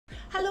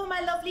Hello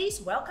my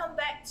lovelies, welcome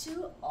back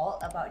to All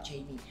About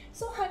Jamie.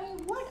 So honey,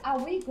 what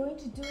are we going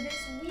to do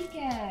this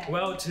weekend?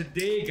 Well,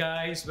 today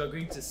guys, we're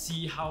going to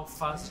see how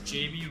fast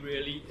Jamie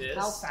really is.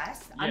 How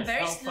fast? Yes, I'm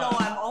very slow,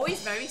 I'm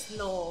always very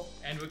slow.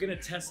 And we're going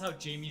to test out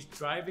Jamie's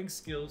driving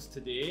skills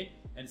today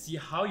and see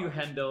how you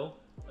handle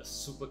a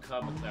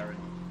supercar McLaren.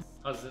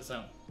 How does that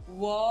sound?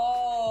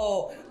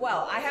 Whoa!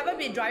 Well, I haven't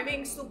been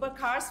driving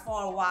supercars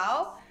for a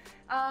while.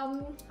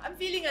 I'm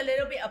feeling a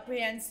little bit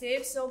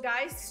apprehensive, so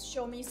guys,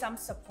 show me some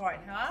support,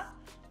 huh?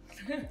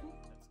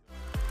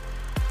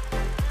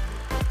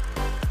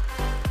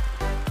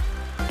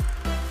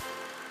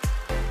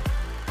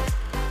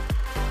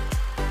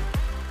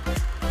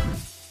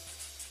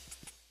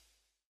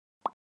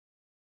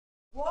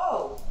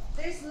 Whoa!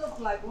 This looks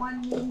like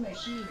one mean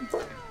machine.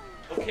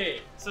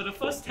 Okay, so the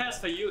first test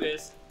for you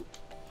is,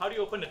 how do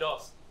you open the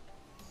doors?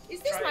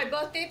 Is this my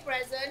birthday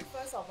present,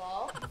 first of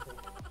all?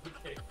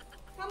 Okay.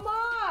 Come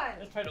on!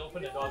 Let's try to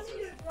open the doors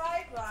You first.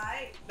 drive,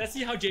 right? Let's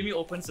see how Jamie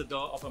opens the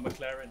door of a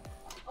McLaren.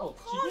 Of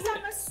course,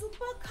 I'm a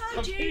supercar,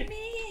 Okay.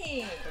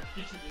 Jamie! Okay,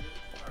 she did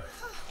it. Alright.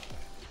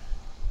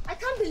 I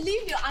can't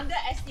believe you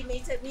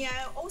underestimated me.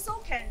 I also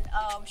can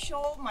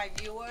show my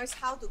viewers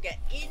how to get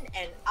in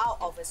and out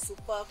of a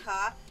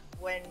supercar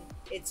when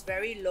it's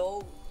very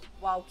low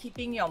while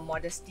keeping your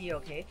modesty,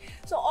 okay?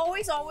 So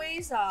always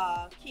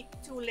keep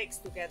two legs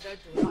together.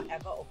 Do not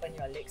ever open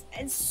your legs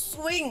and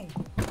swing!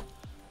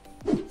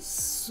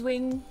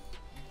 Swing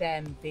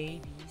them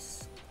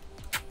babies.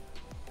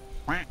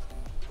 I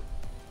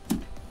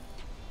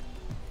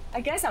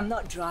guess I'm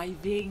not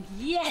driving.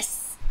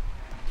 Yes!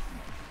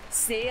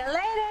 See you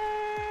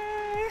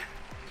later!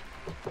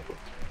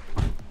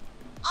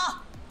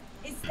 Ah!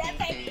 It's that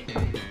thing!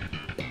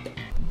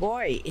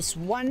 Boy, it's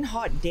one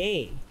hot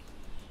day.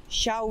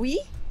 Shall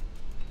we?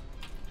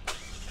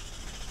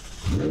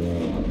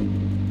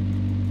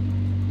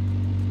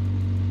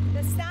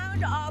 The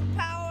sound of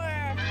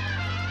power!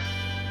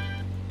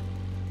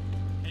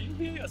 Can you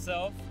hear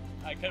yourself?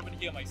 I can't even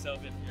hear myself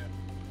in here.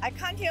 I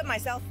can't hear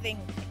myself think.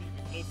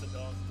 Maybe close the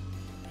doors.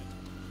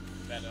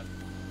 Better.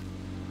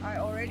 I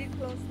already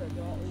closed the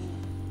door. Ooh.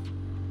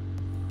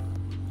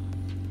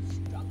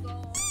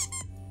 Struggle.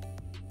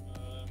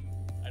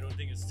 I don't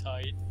think it's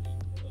tight.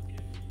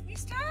 Okay.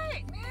 It's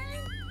tight,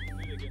 man. Do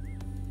it again.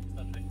 It's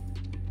not tight.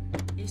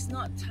 It's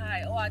not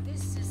tight. Oh,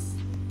 this is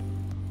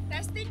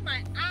testing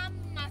my arm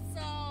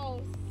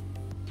muscles.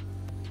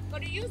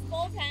 Got to use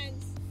both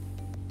hands.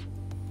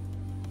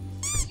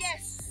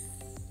 Yes.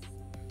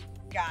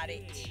 Got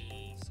it.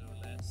 Okay, so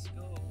let's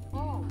go.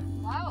 Oh,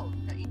 wow.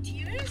 The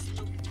interiors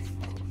look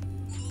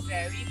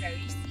very,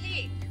 very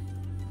sleek.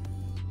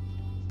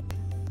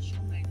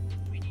 Show my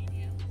pretty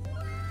nails.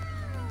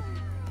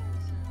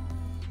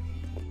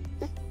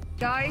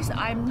 Guys,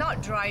 I'm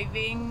not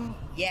driving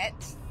yet.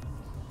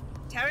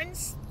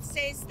 Terence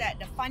says that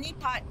the funny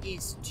part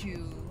is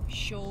to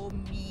show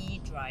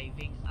me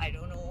driving. I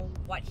don't know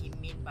what he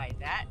means by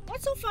that.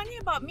 What's so funny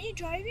about me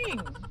driving?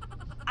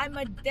 I'm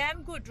a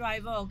damn good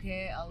driver,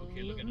 okay?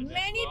 Okay, look at the Many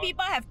dashboard.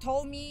 people have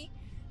told me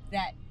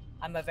that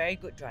I'm a very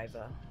good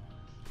driver.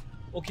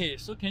 Okay,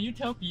 so can you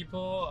tell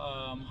people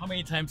how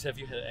many times have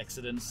you had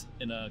accidents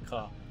in a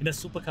car, in a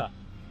supercar?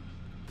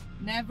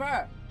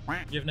 Never.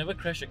 You've never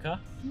crashed a car?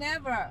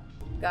 Never.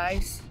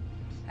 Guys,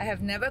 I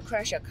have never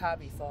crashed a car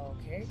before,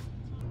 okay?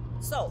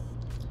 So,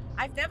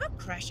 I've never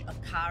crashed a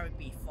car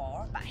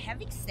before, but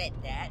having said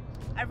that,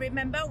 I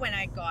remember when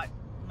I got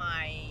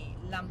my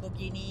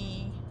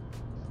Lamborghini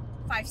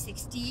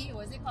 560,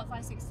 was it called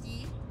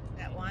 560?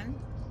 That one?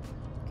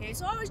 Okay,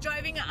 so I was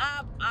driving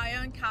up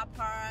Ion Car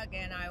Park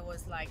and I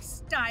was like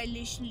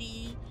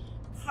stylishly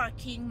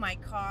parking my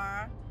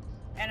car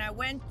and I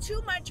went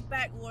too much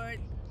backward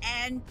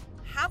and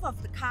half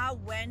of the car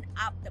went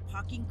up the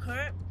parking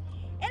curb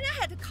and I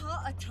had to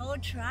call a tow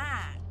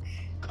truck.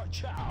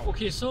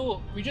 Okay,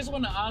 so we just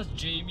want to ask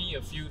Jamie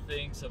a few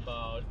things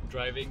about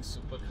driving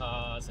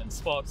supercars and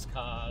sports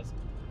cars.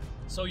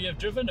 So you have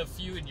driven a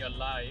few in your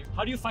life.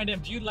 How do you find them?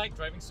 Do you like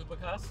driving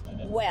supercars?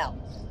 Well,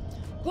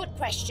 good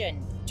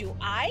question. Do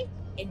I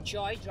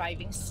enjoy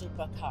driving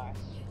supercar?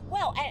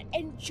 Well, I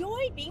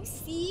enjoy being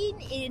seen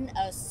in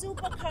a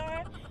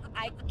supercar.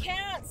 I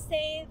cannot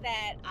say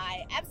that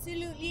I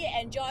absolutely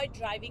enjoy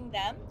driving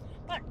them,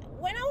 but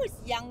when I was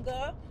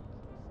younger,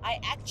 I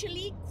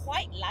actually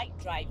quite liked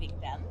driving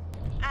them.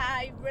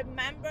 I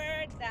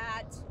remember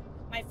that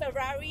my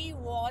Ferrari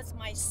was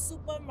my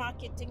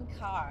supermarketing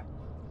car.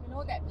 You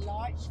know that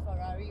large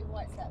Ferrari,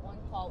 what's that one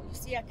called? You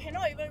see, I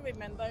cannot even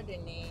remember the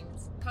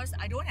names because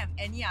I don't have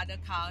any other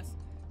cars.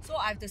 So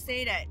I have to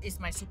say that it's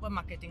my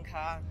supermarketing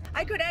car.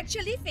 I could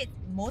actually fit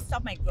most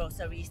of my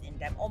groceries in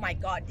them. Oh my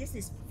god, this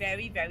is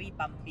very, very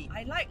bumpy.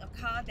 I like a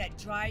car that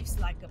drives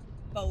like a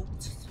boat,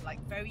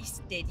 like very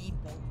steady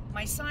boat.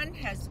 My son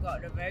has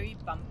got a very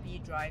bumpy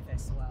drive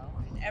as well.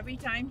 And every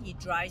time he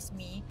drives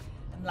me,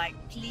 I'm like,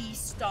 please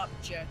stop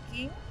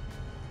jerking.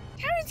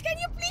 Terence, can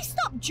you please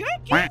stop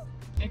jerking?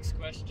 Next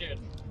question.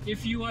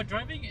 If you are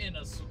driving in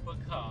a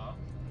supercar,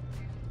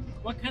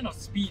 what kind of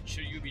speed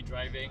should you be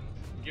driving,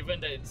 given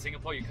that in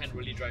Singapore you can't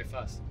really drive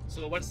fast?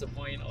 So what's the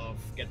point of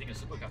getting a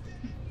supercar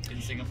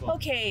in Singapore?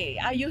 Okay,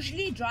 I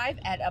usually drive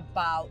at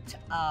about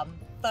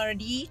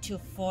 30 to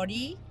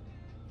 40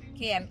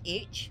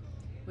 km/h,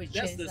 which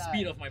That's is the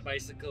speed of my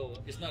bicycle.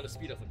 It's not the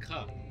speed of a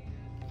car.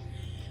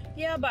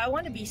 yeah, but I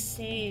want to be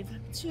safe.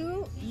 I'm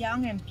too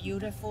young and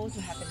beautiful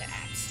to have an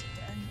accident.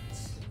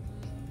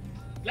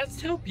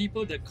 Let's tell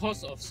people the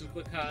cost of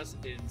supercars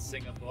in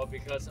Singapore,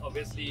 because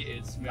obviously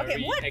it's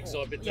very Okay,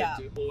 exorbitant yeah.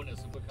 to own a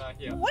supercar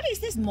here. What is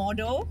this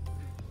model?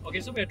 Okay,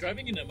 so we're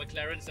driving in a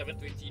McLaren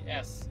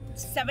 720S.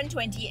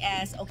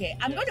 720S. Okay,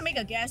 I'm Yes. going to make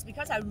a guess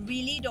because I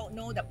really don't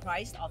know the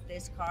price of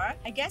this car.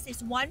 I guess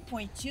it's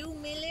 1.2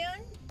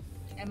 million.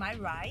 Am I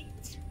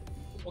right?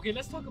 Okay,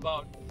 let's talk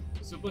about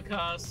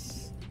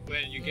supercars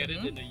when you get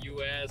it in the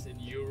US, in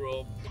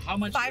Europe. How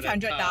much?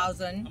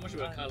 500,000. How much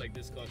would a car like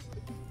this cost?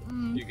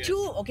 You guess?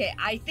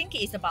 I think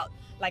it's about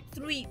like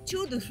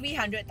 $200,000 to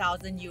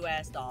 $300,000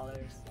 US.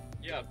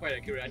 Yeah, quite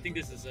accurate. I think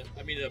this is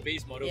the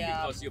base model will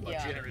Yeah, cost you about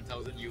yeah.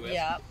 300,000 US.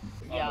 Yeah,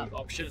 yeah.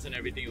 Options and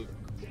everything will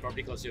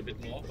probably cost you a bit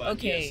more. But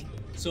Okay.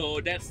 yes. So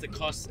that's the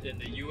cost in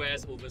the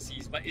US,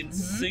 overseas. But in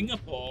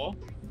Singapore,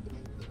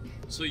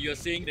 so you're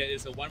saying that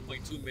it's a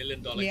 $1.2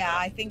 million Yeah,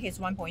 car? I think it's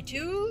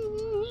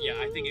 1.2. Yeah,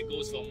 I think it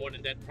goes for more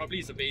than that. Probably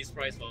it's a base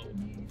price for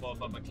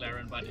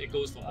McLaren, but it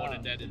goes for more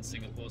than that in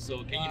Singapore.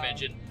 So can you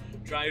imagine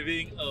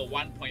driving a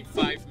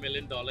 $1.5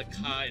 million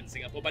car in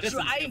Singapore? But that's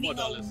in Driving Singapore a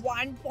dollars.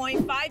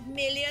 1.5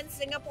 million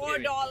Singapore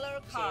Yeah. dollar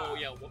car. So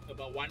yeah,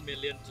 about 1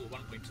 million to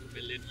 1.2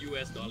 million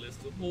US dollars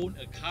to own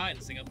a car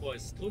in Singapore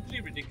is totally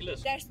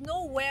ridiculous. There's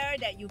nowhere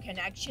that you can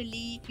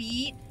actually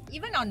speed.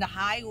 Even on the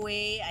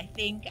highway, I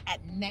think at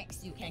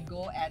max you can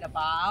go at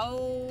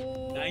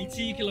about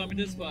 90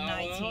 kilometers per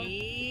hour.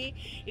 90.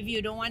 If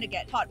you don't want to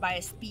get caught by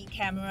a speed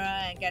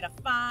camera and get a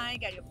fine,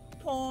 get your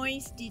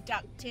points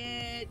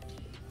deducted.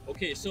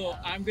 Okay, so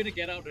I'm gonna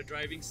get out the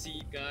driving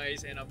seat,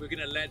 guys, and we're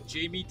gonna let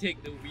Jamie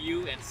take the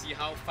wheel and see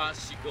how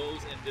fast she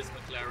goes in this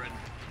McLaren.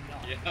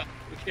 Yeah,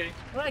 okay.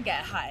 I'm gonna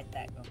get a heart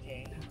attack,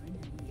 okay?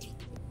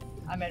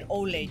 I'm an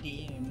old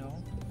lady, you know.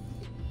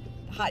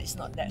 The heart is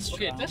not that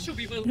strong. Okay, let's show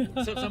people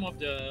some of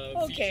the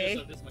Okay.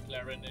 features of this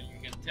McLaren, and you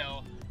can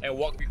tell and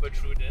walk people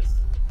through this.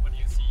 What do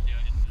you see here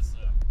in this?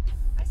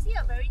 I see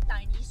a very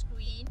tiny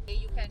screen.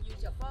 You can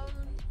use your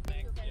phone.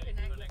 You can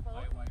connect your by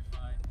phone.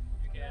 Wi-Fi.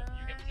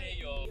 You can play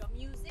your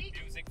music.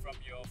 from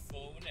your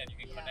phone, and you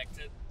can Yeah. connect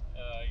it.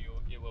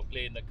 It will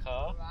play in the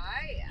car.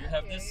 Right. You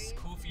have this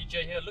cool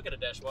feature here. Look at the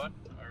dashboard.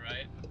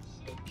 Alright.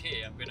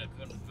 Okay, I'm gonna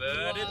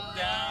convert it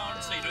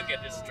down so you don't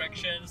get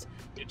distractions.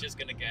 You're just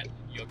gonna get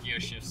your gear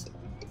shifts.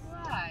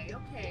 Right.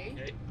 Okay.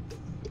 Okay.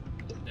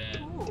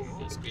 Then Cool.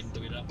 just spin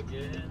it up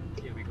again.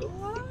 Here we go.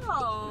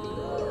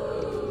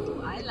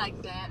 Wow. I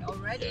like that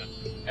already.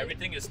 Yeah.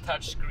 Everything is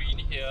touch screen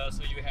here,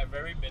 so you have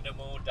very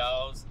minimal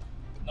dials,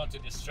 not to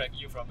distract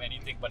you from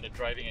anything but the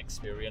driving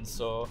experience.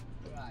 So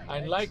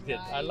Right. I liked it.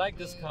 I like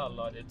this car a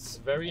lot. It's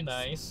very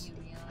nice.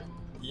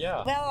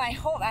 Yeah. Well, I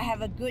hope I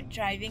have a good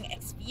driving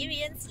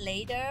experience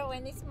later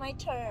when it's my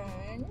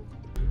turn.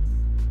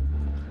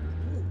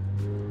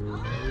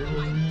 Oh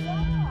my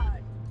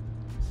god!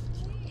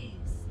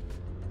 Jeez!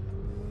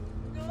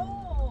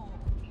 No!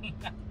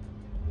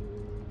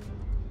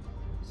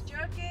 It's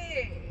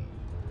jerky!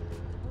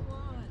 Come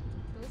on,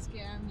 don't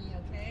scare me,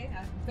 okay?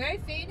 I'm very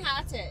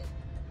faint-hearted.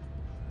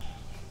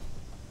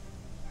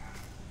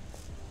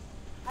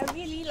 I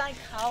really like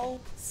how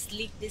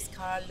sleek this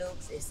car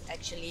looks. It's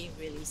actually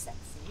really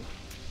sexy.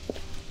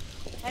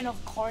 And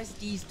of course,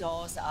 these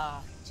doors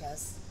are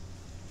just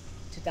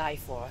to die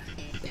for.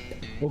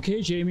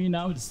 Okay, Jamie,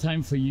 now it's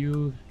time for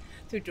you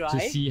To drive? to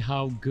see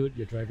how good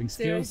your driving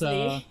skills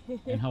Seriously? are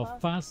and how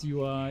fast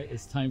you are.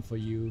 It's time for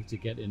you to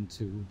get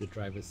into the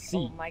driver's seat.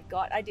 Oh my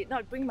god, I did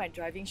not bring my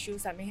driving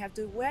shoes. I may have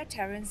to wear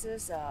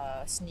Terence's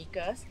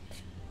sneakers.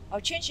 I'll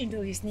change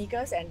into his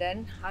sneakers and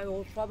then I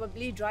will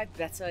probably drive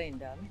better in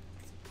them.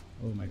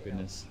 Oh my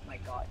goodness. Oh my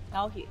god.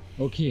 Now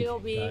Okay, he'll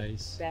be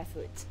guys,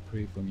 barefoot.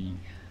 pray for me.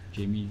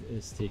 Jamie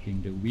is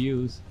taking the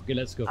wheels. Okay,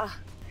 let's go.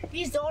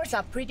 These doors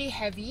are pretty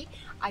heavy.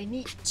 I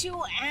need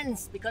 2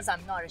 ends because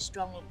I'm not a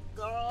strong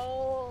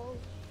girl.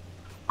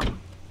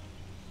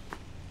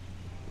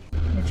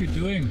 What you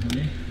doing,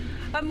 honey?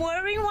 I'm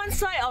wearing one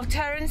side of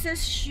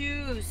Terence's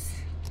shoes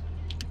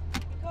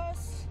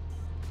because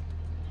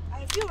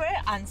I feel very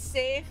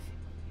unsafe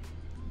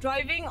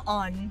driving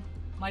on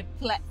my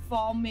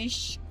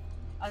platformish.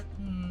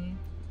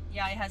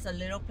 Yeah, it has a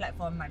little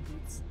platform in my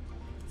boots.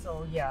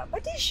 So yeah,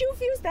 but this shoe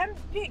feels damn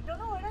big. Don't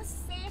know whether it's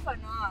safe or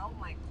not. Oh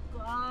my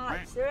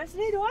god!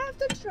 Seriously, do I have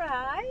to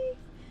try?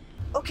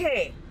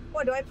 Okay,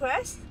 what do I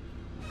press?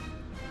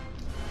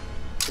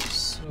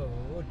 So,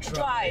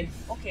 Drive.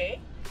 Okay.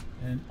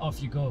 And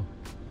off you go.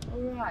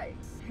 Alright.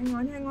 Hang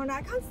on.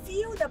 I can't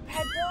feel the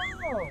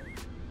pedal.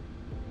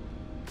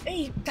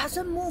 Hey, it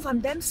doesn't move. I'm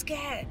damn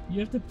scared.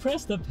 You have to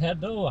press the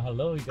pedal.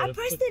 Hello, you I gotta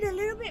pressed it a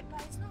little bit,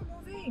 but it's not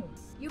moving.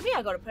 You mean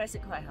I gotta press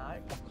it quite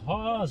hard? Of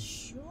course.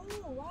 Sure,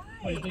 why?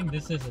 What do you think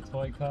this is, a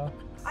toy car?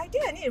 I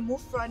think I need to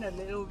move front a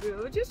little bit.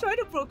 I'm just trying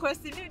to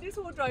procrastinate this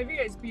whole driving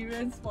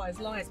experience for as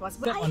long as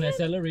possible. Step on the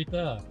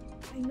accelerator.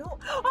 I know.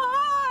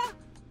 Ah!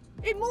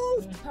 It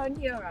moved! Turn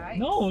here, right?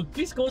 No,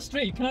 please go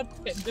straight. You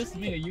cannot just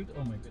make a U-turn.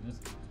 Oh my goodness.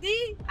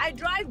 See? I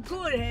drive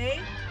good, hey?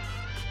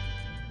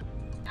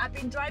 I've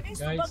been driving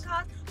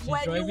supercars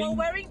when you were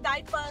wearing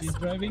diapers. She's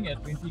driving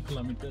at 20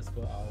 kilometers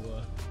per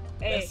hour.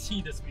 Hey. Let's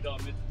see the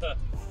speedometer.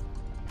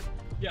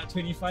 Yeah,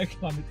 25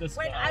 kilometers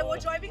per hour. When I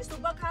was driving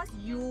supercars,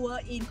 you were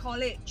in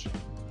college.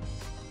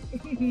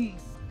 Who's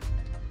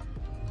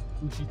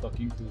she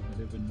talking to? I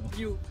don't even know.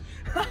 You.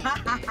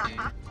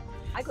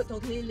 I could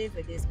totally live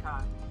with this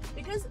car.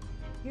 Because,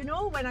 you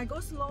know, when I go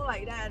slow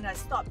like that and I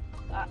stop,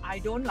 I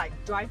don't like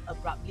drive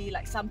abruptly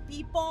like some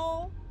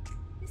people.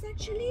 It's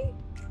actually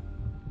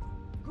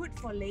good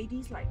for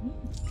ladies like me.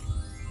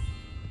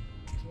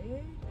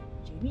 Okay,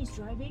 Jamie is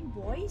driving.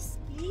 Boys,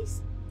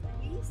 please,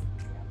 please.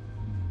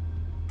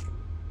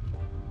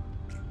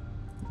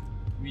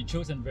 We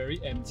chose a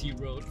very empty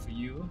road for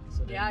you.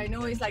 So that Yeah, I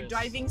know, it's like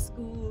driving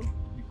school.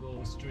 You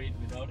go straight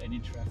without any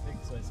traffic,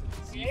 so it's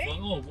easy. Okay.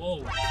 Oh,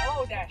 whoa!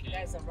 Oh, Okay.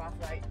 that's a rough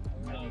ride.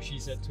 Now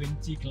she's at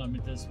 20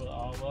 kilometers per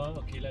hour.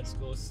 Okay, let's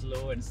go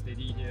slow and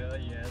steady here.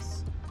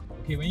 Yes.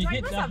 Okay, when you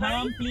hit the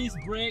hump, please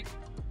brake.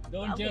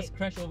 Don't just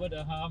crash over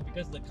the hump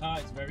because the car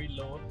is very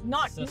low.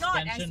 Not the as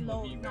suspension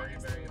low. will be very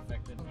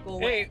affected. Go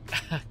Hey,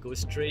 go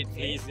straight,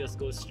 please. Just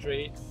go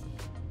straight.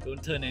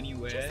 Don't turn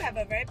anywhere. Just have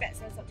a very bad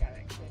sense of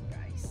direction,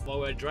 guys. While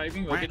we're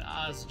driving, we're gonna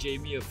ask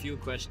Jamie a few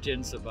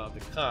questions about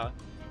the car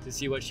to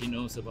see what she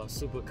knows about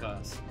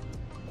supercars.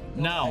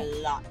 Now,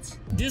 A lot.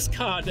 this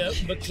car, the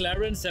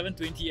McLaren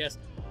 720S,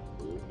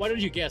 why don't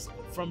you guess?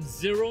 From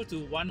 0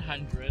 to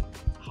 100,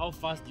 how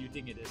fast do you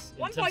think it is?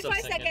 In terms of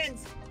 1.5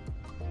 seconds.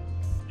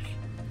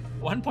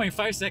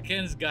 1.5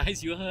 seconds,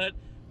 guys, you heard.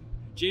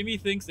 Jamie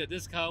thinks that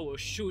this car will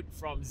shoot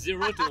from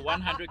 0 to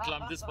 100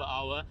 kilometers per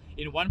hour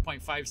in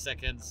 1.5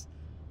 seconds.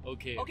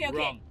 Okay,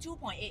 wrong.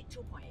 2.8,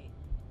 2.8.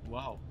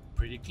 Wow,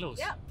 pretty close.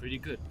 Yeah. Pretty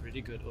good,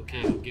 pretty good.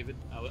 Okay,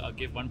 I'll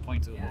give 1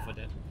 point to her for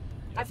that.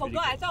 Yeah, I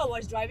forgot, I thought I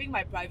was driving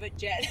my private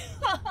jet.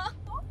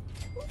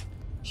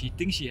 She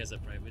thinks she has a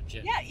private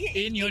jet. Yeah,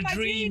 in your my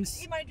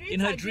dreams. In my dreams, In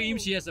her I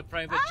dreams, do. she has a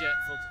private jet,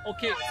 folks.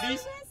 Okay,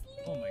 please. Seriously?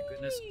 Oh my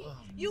goodness. Oh,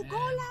 You man. go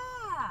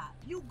lah.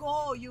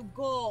 You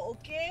go,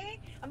 okay?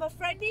 I'm a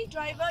friendly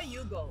driver,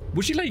 you go.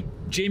 Would you like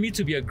Jamie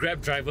to be a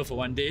Grab driver for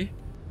one day?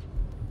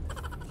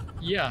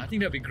 Yeah, I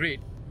think that'd be great.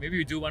 Maybe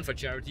we do one for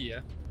charity, yeah?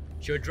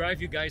 She'll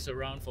drive you guys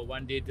around for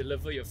one day,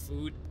 deliver your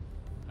food.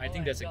 I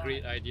think that's a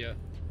great idea.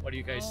 What do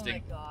you guys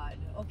think? Oh my god,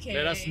 okay.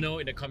 Let us know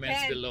in the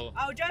comments below.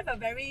 I'll drive a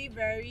very,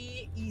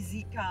 very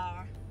easy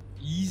car.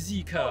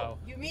 Easy car. Oh,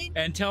 you mean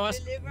And tell us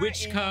deliver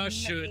which in car a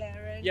should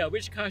McLaren?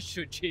 which car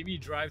should Jamie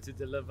drive to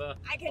deliver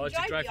I can or to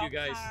drive your you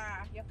guys?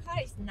 car. Your car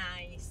is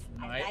nice.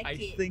 I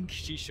like it. think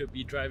she should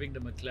be driving the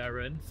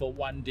McLaren for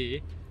one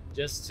day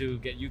just to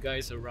get you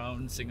guys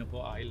around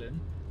Singapore Island.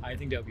 I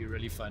think that would be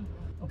really fun.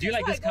 Do you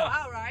like this car?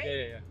 Out, right?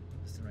 Yeah.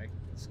 That's right.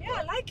 Let's go Yeah, I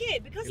out. like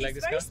it because You like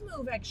it's this very car?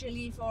 smooth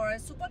actually. For a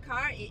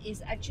supercar, it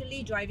is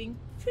actually driving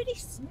pretty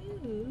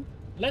smooth.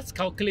 Let's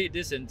calculate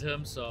this in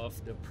terms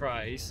of the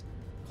price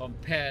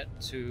compared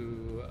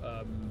to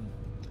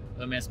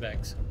Hermes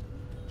bags.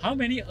 How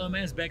many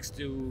Hermes bags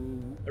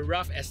a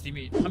rough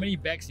estimate, how many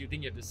bags do you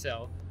think you have to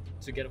sell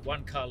to get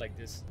one car like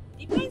this?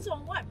 Depends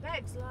on what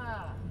bags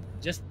lah.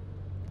 Just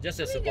as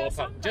a mean, there are ballpark.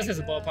 some Just as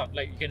a like, ballpark.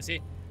 Like you can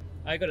say,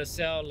 I gotta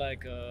sell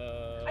like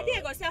I think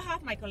I got to sell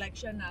half my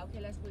collection now. Okay,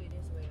 let's put it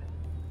this way.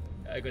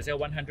 I gotta sell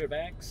 100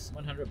 bags.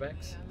 100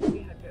 bags. Yeah, maybe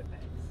 100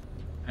 bags.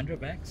 100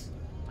 bags?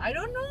 I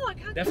don't know. I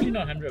can't. Definitely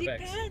tell. not 100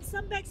 bags. Depends.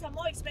 Some bags are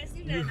more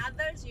expensive than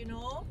others. You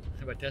know.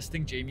 We're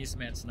testing Jamie's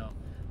maths now.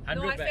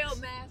 100 No, I bags.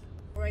 failed math.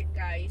 Alright,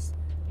 guys.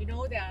 You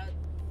know there are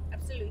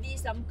absolutely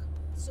some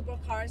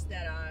supercars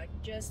that are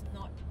just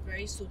not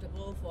very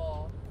suitable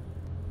for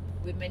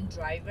women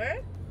driver,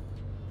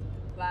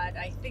 but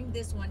I think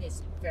this one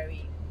is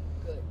very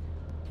good.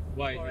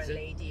 Why? For a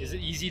lady. Is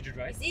it easy to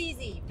drive? It's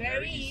easy,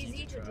 very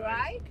easy to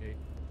drive. Okay.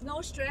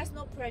 No stress,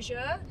 no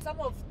pressure. Some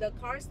of the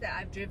cars that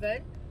I've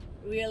driven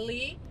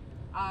really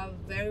are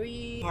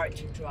very hard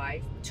to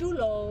drive. Too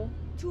low,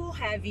 too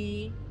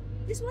heavy.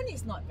 This one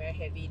is not very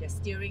heavy. The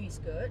steering is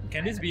good.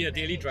 Can this be a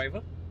daily manage.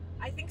 driver?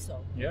 I think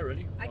so. Yeah,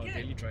 really? I Oh, can.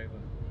 daily driver.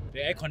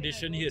 The air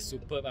condition here is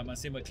superb. I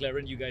must say,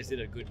 McLaren, you guys did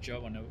a good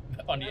job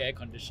on the air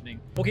conditioning.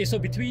 Okay, so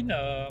between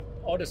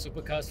all the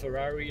supercars,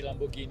 Ferrari,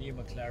 Lamborghini,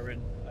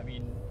 McLaren, I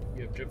mean,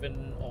 you have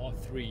driven all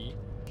three.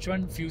 Which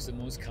one feels the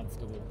most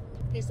comfortable?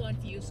 This one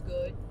feels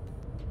good.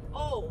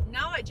 Oh,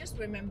 now I just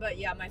remembered.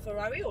 Yeah, my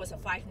Ferrari was a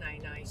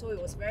 599, so it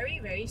was very,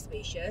 very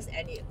spacious,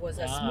 and it was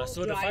a smooth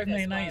so the drive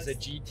 599 as is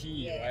well. a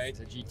GT, Yes. right? It's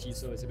a GT,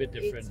 so it's a bit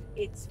different.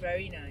 It's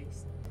very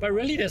nice. But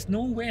really, there's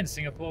nowhere in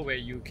Singapore where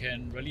you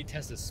can really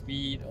test the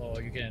speed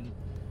or you can,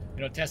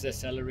 test the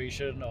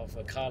acceleration of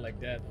a car like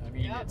that. I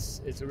mean, Yep.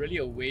 it's really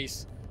a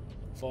waste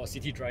for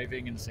city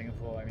driving in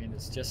Singapore. I mean,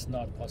 it's just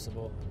not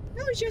possible.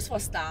 No, it's just for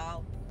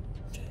style.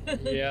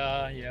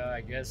 Yeah,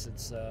 I guess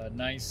it's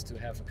nice to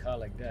have a car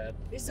like that.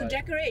 It's to but-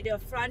 decorate the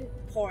front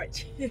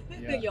porch,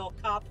 Yeah. your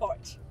car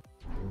porch.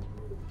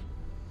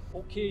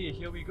 Okay,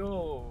 here we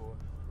go.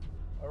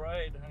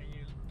 Alright,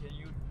 can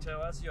you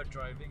tell us your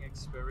driving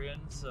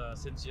experience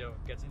since you're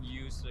getting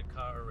used to the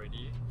car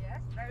already?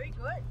 Yes, very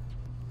good.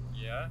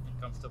 Yeah,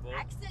 comfortable?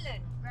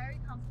 Excellent, very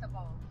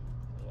comfortable.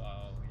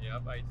 Wow,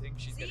 yep, I think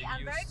she's See, getting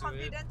I'm used very to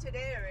confident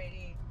today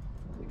already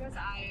because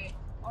I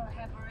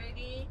have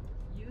already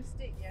used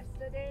it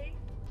yesterday.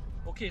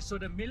 it. Okay, so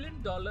the $1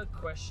 million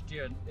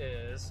question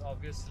is,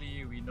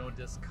 obviously we know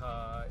this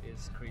car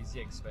is crazy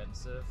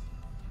expensive.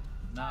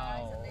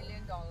 Now, It's $1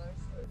 million.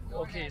 More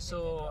okay, than $1 so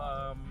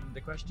million.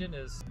 the question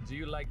is, do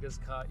you like this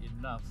car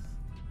enough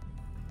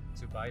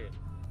to buy it?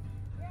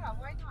 Yeah,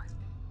 why not?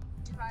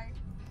 If I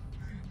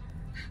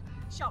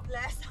shop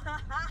less.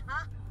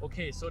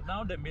 Okay, so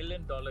now the $1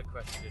 million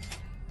question.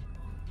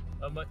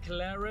 A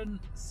McLaren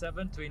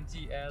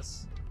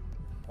 720S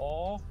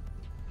or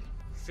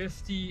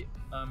 50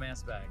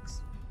 Hermes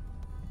bags.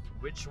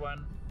 Which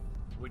one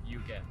would you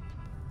get?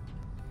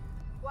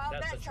 Well,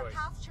 That's a that's a choice.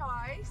 tough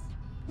choice.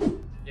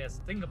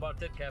 Yes, think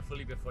about it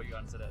carefully before you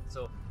answer that.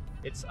 So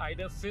it's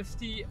either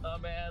 50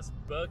 Hermes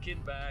Birkin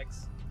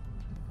bags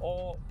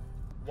or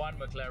one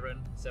McLaren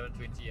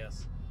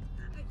 720S.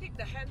 I think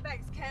the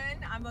handbags can.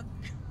 I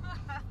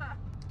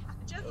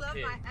just love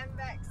Okay. my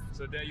handbags.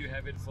 So there you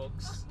have it,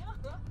 folks.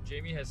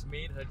 Jamie has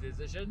made her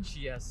decision.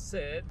 She has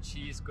said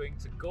she's going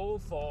to go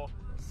for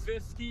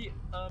 50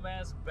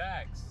 Hermes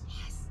bags.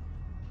 Yes.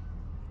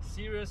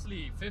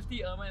 Seriously,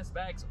 50 Hermes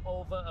bags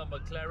over a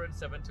McLaren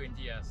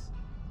 720S.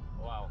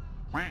 Wow.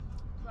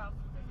 Well,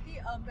 50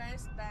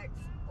 Hermes bags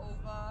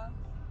over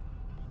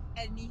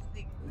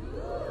anything.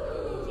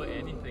 Over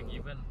anything,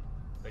 even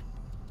a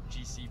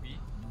GCB?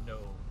 No.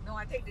 No,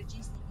 I take the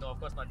GC. No, of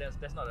course not. That's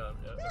not a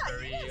Yeah,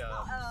 very it is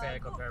not a fair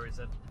good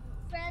comparison.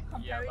 Fair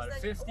Yeah, comparison.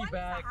 but 50 One is a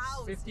bags,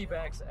 house, 50 you know.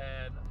 bags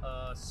and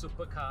a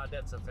supercar,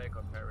 that's a fair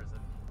comparison,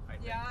 I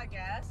think. Yeah, I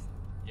guess.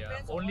 Yeah,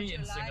 Depends on only what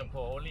in you like.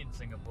 Singapore, only in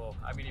Singapore.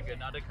 I mean, if you're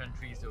in other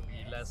countries, there'll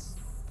be less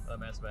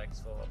Hermes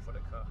bags for the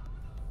car.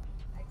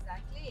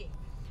 Exactly.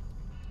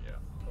 Yeah,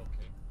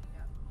 okay.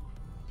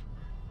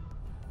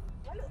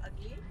 Do I look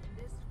ugly in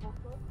this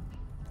photo?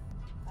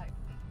 Like,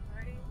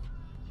 very.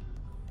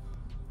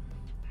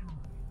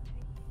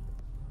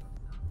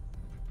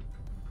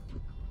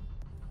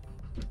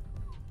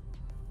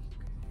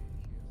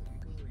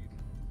 Here we go.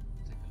 You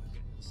can take a look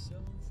at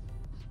yourself.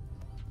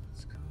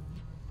 Let's go.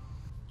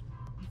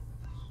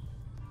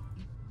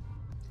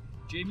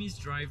 Jamie's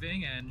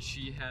driving and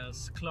she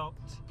has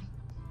clocked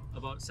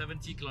about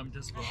 70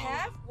 kilometers per I hour.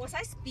 have? Was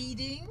I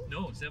speeding?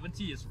 No,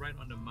 70 is right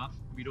on the mark.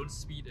 We don't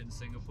speed in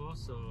Singapore,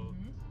 so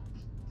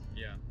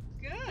yeah.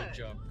 Good Good.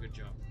 job, good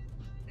job.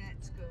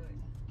 That's good.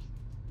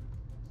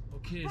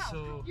 Okay, Wow,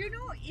 so you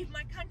know, if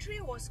my country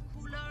was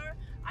cooler,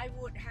 I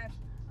would have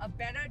a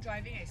better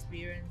driving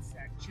experience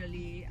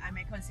actually. I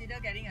may consider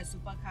getting a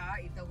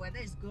supercar if the weather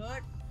is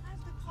good. I have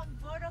the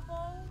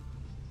convertible.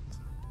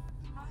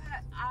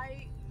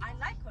 I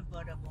like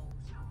convertibles.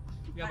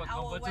 yeah, but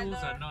our convertibles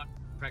weather- are not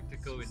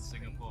practical in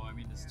Singapore. I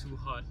mean, it's too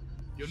hot.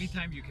 The only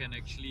time you can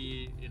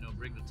actually,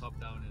 bring the top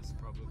down is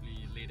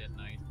probably late at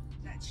night.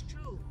 That's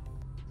true.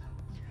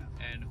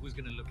 And who's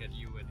gonna look at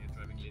you when you're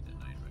driving late at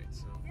night, right?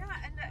 So Yeah,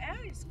 and the air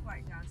is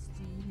quite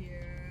dusty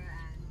here,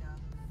 and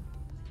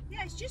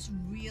yeah, it's just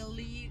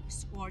really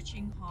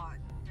scorching hot.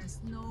 There's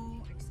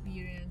no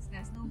experience.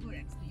 There's no good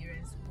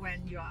experience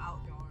when you're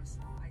outdoors.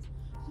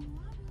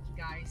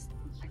 Guys,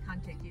 I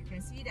can't take it. You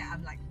can see that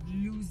I'm like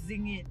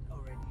losing it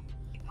already.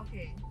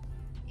 Okay,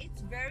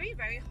 it's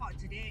very hot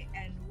today,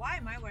 and why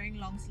am I wearing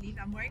long sleeve?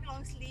 I'm wearing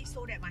long sleeve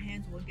so that my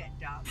hands won't get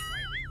dark.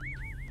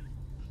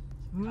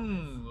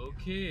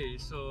 okay,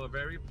 so a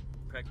very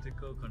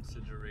practical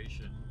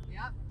consideration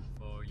Yep,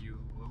 for you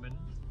women,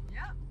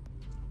 yep.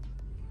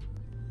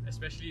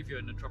 especially if you're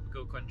in a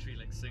tropical country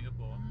like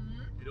Singapore.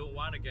 You don't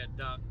want to get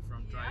dark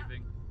from Yeah.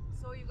 driving.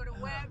 So you gotta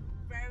wear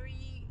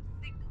very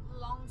thick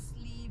long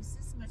sleeves.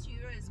 This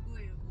material is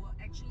good. It will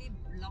actually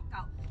block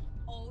out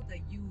all the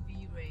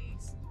UV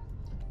rays.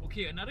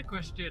 Okay, another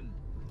question.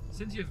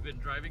 Since you've been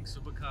driving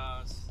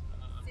supercars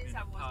Since in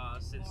I the was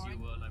past, since you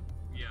born. were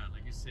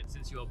like you said,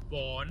 since you were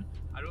born,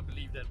 I don't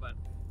believe that, but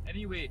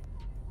anyway,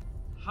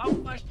 how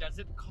much does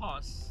it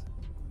cost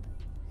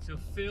to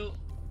fill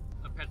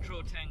a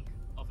petrol tank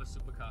of a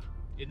supercar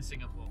in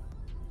Singapore?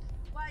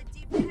 Well, it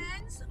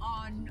depends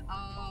on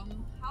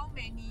how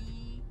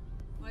many,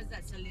 what is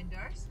that,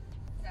 cylinders?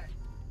 That,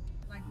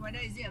 like whether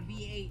is it a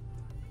V8?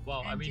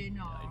 Well, I mean,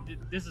 Engine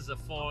or- this is a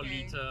 4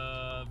 Okay.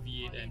 liter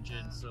V8 4 engine,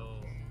 liter, so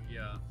okay.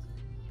 yeah.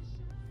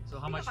 So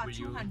how I think much about will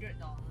you?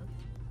 $200.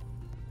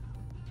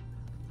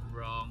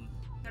 Wrong.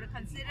 Got to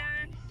consider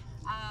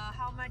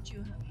how much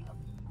you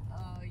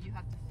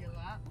have to fill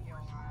up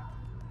your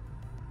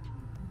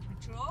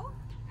petrol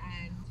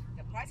and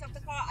the price of the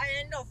car,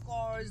 and of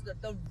course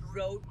the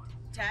road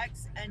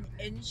tax and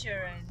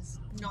insurance.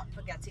 Not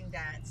forgetting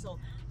that. So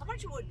how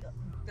much would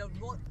the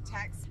road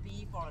tax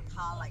be for a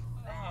car like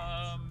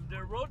that?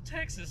 The road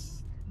tax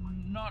is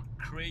not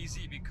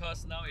crazy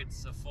because now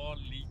it's a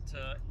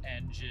 4-liter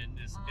engine.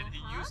 It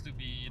used to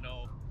be, you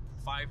know,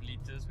 5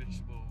 liters,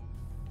 which will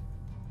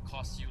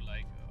cost you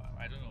like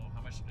I don't know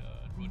how much the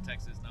road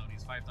tax is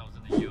nowadays,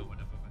 5,000 a year or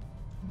whatever. But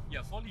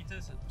yeah, 4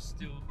 liters is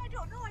still. I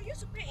don't know. I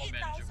used to pay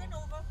 8,000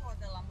 over for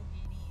the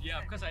Lamborghini. Yeah,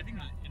 because I think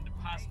in the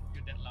past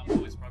that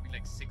Lambo is probably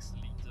like 6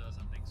 liters or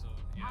something. So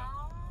yeah,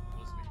 it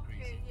was a bit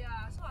crazy. Okay,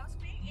 yeah. So I was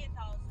paying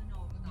 $8,000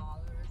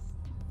 over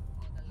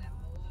for the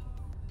Lambo.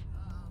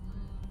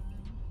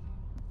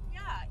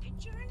 Yeah,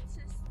 insurance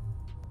is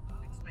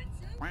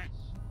expensive.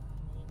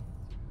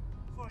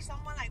 For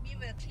someone like me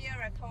with a clear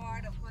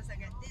record, of course I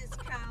get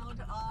discount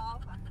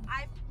off.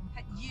 I've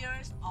had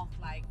years of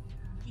like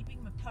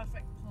keeping my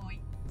perfect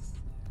points.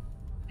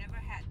 Never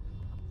had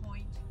a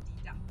point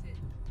deducted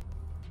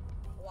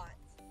once.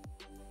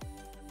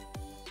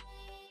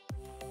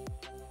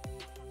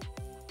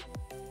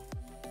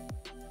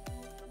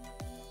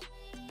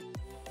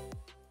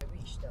 I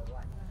reached the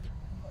what?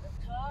 For the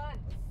turn.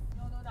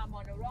 No, I'm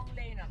on the wrong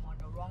lane.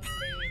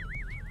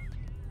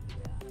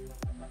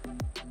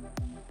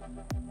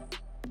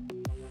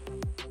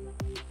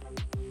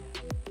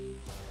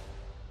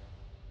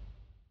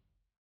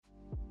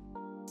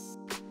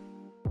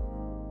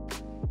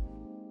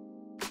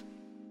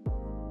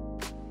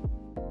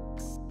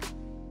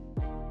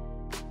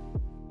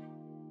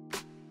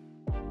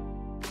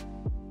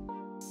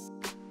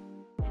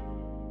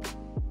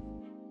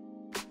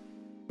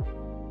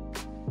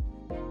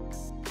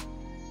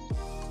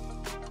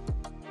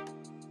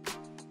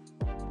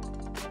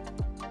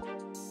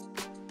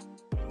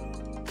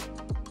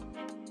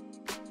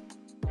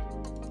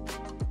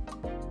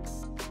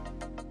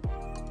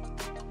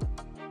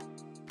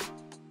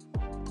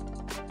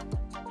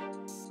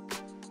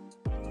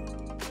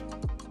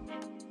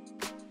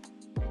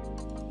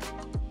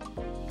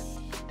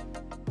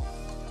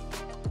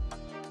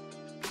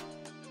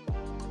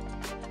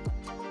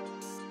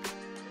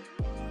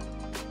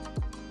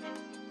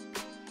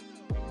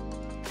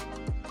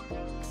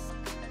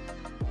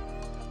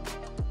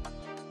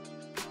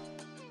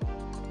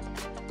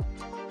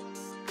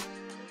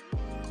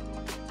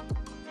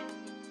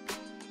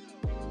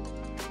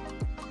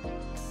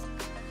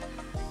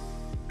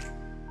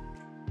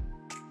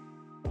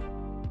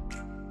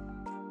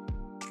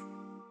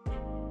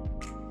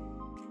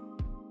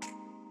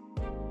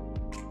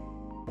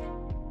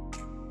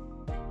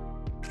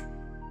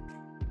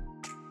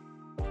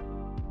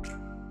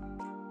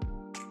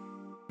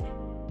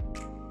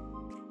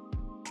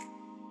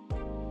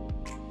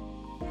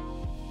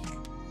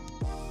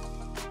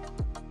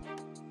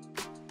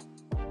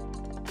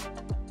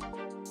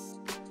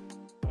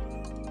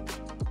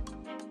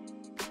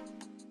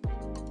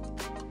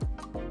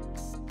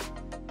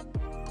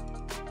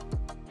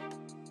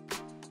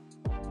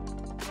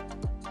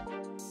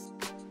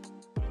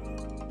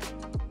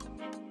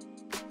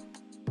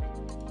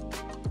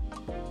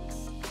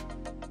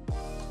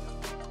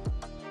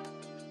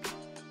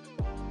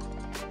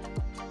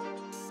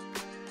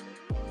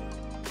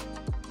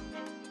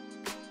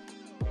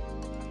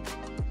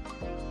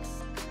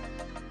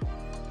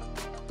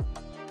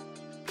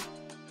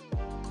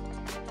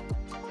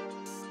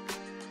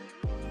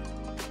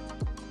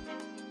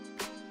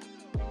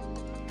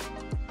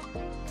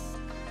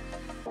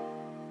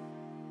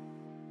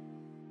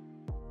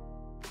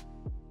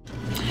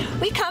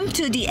 We come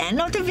to the end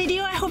of the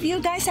video. I hope you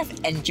guys have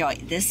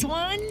enjoyed this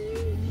one.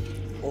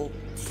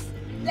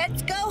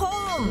 Let's go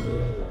home.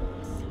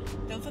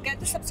 Don't forget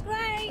to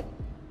subscribe.